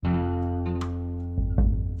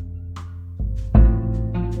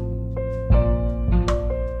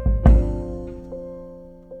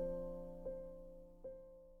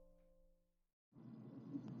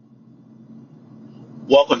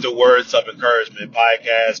Welcome to Words of Encouragement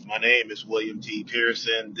podcast. My name is William T.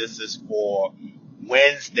 Pearson. This is for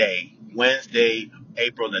Wednesday,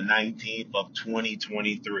 April the 19th of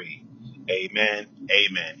 2023. Amen.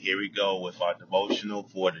 Amen. Here we go with our devotional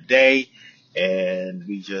for today. And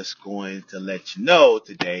we just going to let you know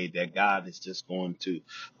today that God is just going to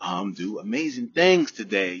do amazing things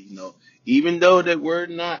today. Even though that we're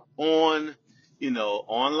not on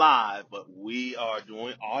live, but we are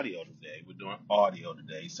doing audio today. We're doing audio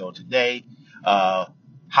today. So today,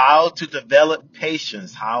 how to develop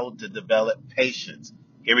patience. How to develop patience.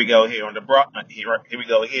 Here we go here on here we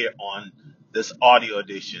go here on this audio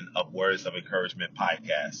edition of Words of Encouragement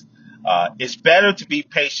podcast. It's better to be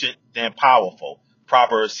patient than powerful.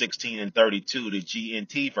 Proverbs 16:32, the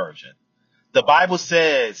GNT version. The Bible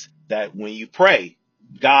says that when you pray,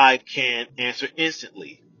 God can answer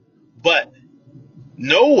instantly. But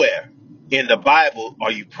nowhere in the Bible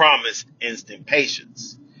are you promised instant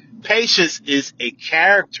patience. Patience is a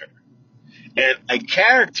character, and a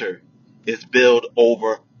character is built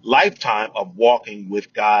over lifetime of walking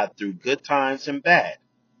with God through good times and bad.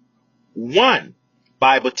 One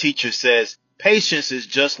Bible teacher says patience is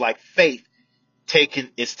just like faith taking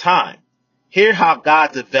its time. Hear how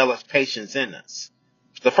God develops patience in us.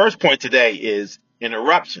 The first point today is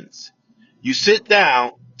interruptions. You sit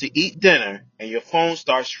down to eat dinner and your phone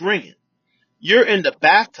starts ringing. You're in the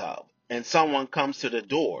bathtub and someone comes to the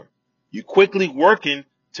door. You're quickly working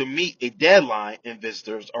to meet a deadline and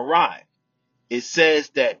visitors arrive. It says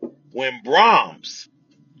that when Brahms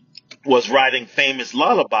was writing famous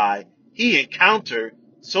lullaby, he encountered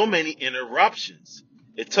so many interruptions.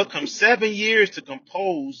 It took him 7 years to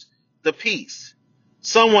compose the piece.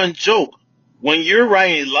 Someone joked, when you're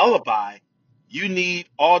writing a lullaby, you need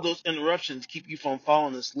all those interruptions to keep you from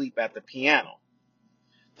falling asleep at the piano.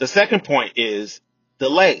 The second point is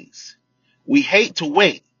delays. We hate to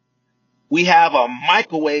wait. We have a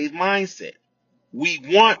microwave mindset. We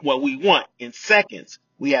want what we want in seconds.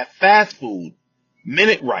 We have fast food,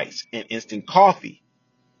 minute rice, and instant coffee.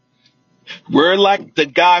 We're like the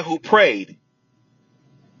guy who prayed,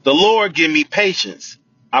 the Lord give me patience.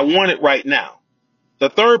 I want it right now. The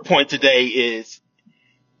third point today is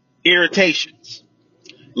irritations.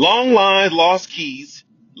 Long lines, lost keys,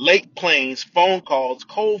 late planes, phone calls,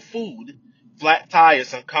 cold food, flat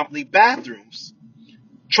tires, unaccompanied bathrooms,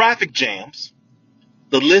 traffic jams.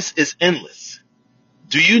 The list is endless.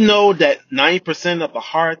 Do you know that 90% of the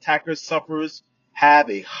heart attacker sufferers have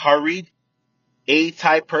a hurried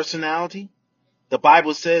A-type personality? The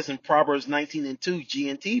Bible says in Proverbs 19:2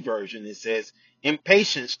 GNT version, it says,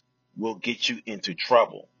 impatience will get you into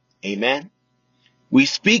trouble. Amen. We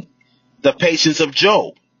speak the patience of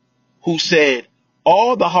Job, who said,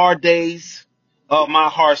 all the hard days of my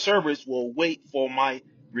hard service will wait for my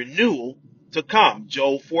renewal to come.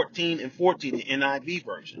 Job 14:14, the NIV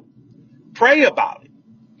version. Pray about it.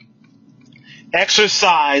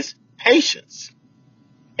 Exercise patience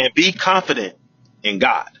and be confident in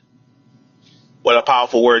God. What a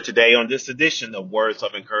powerful word today on this edition of Words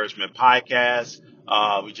of Encouragement podcast.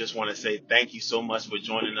 We just want to say thank you so much for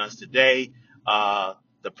joining us today.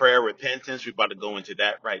 The prayer of repentance, we're about to go into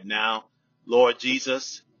that right now. Lord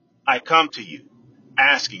Jesus, I come to you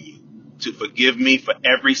asking you to forgive me for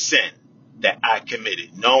every sin that I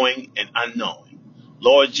committed, knowing and unknowing.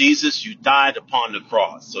 Lord Jesus, you died upon the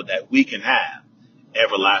cross so that we can have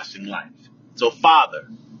everlasting life. So Father,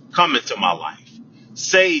 come into my life.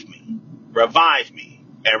 Save me, revive me,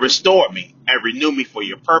 and restore me, and renew me for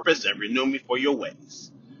your purpose, and renew me for your ways.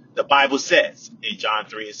 The Bible says in John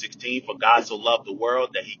 3:16, for God so loved the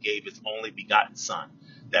world that he gave his only begotten Son,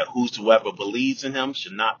 that whosoever believes in him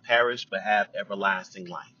should not perish but have everlasting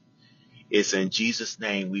life. It's in Jesus'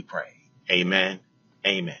 name we pray. Amen.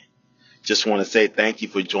 Amen. Just want to say thank you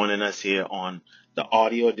for joining us here on the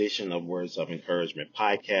audio edition of Words of Encouragement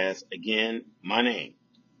podcast. Again, my name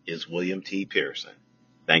is William T. Pearson.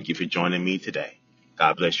 Thank you for joining me today.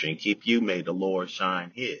 God bless you and keep you. May the Lord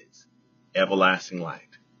shine his everlasting light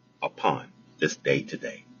upon this day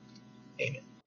today. Amen.